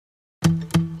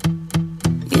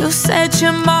You said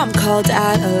your mom called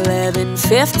at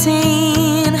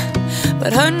 11:15,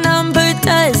 but her number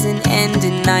doesn't end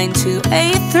in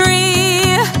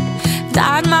 9283.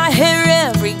 Dyed my hair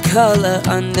every color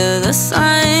under the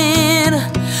sun,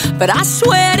 but I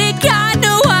swear to God,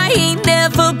 no, I ain't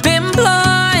never been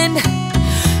blonde.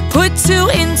 Put two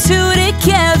and two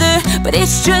together, but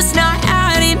it's just not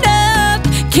adding up.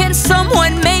 Can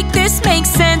someone make this make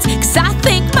sense? 'Cause I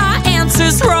think my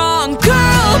answer's wrong.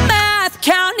 Girl math,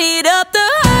 count it up, the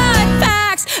hard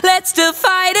facts. Let's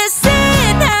divide us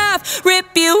in half,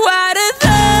 rip you out of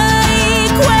the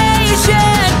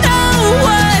equation. No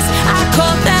was, I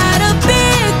call that a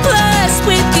big plus.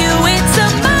 With you it's a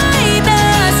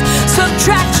minus.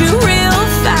 Subtract you real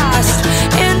fast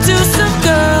and do some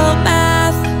girl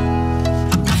math.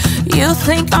 You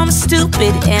think I'm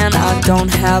stupid and I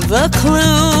don't have a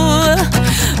clue,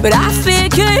 but I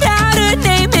figured out her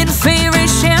name and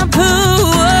favorite shampoo.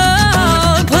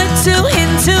 Oh, put two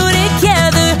and two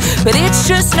together, but it's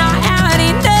just not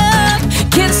adding up.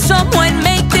 Can someone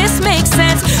make this make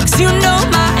sense? 'Cause you know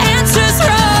my answer's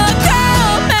wrong.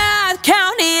 Girl math,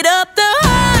 count it up, the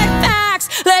hard facts.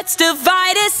 Let's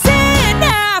divide us in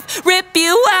half, rip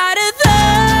you out of the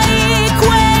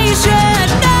equation.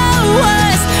 No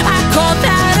was, I call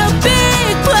that a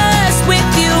big plus. With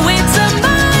you it's a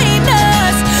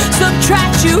minus.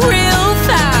 Subtract you real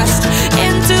fast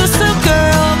and do some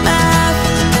girl math.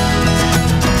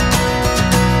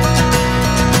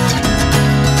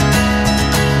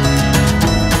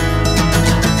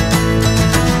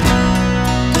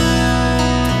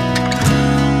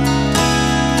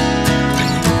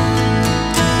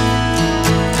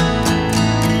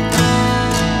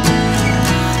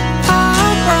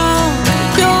 I'm wrong,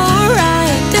 you're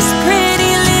right. This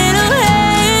pretty little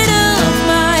head of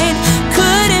mine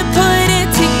couldn't put it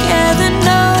together,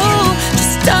 no.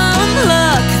 Just dumb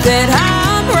luck that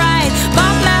I'm right.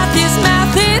 My math is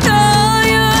mathing all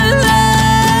your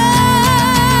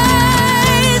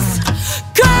lies.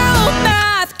 Girl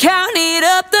math, count it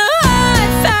up, the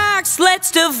hard facts. Let's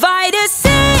divide us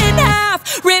in half,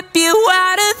 rip you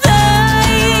out of the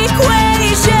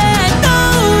equation. No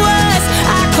was,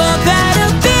 I call that a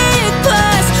big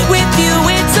plus. With you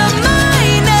it's a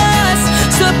minus.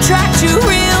 Subtract you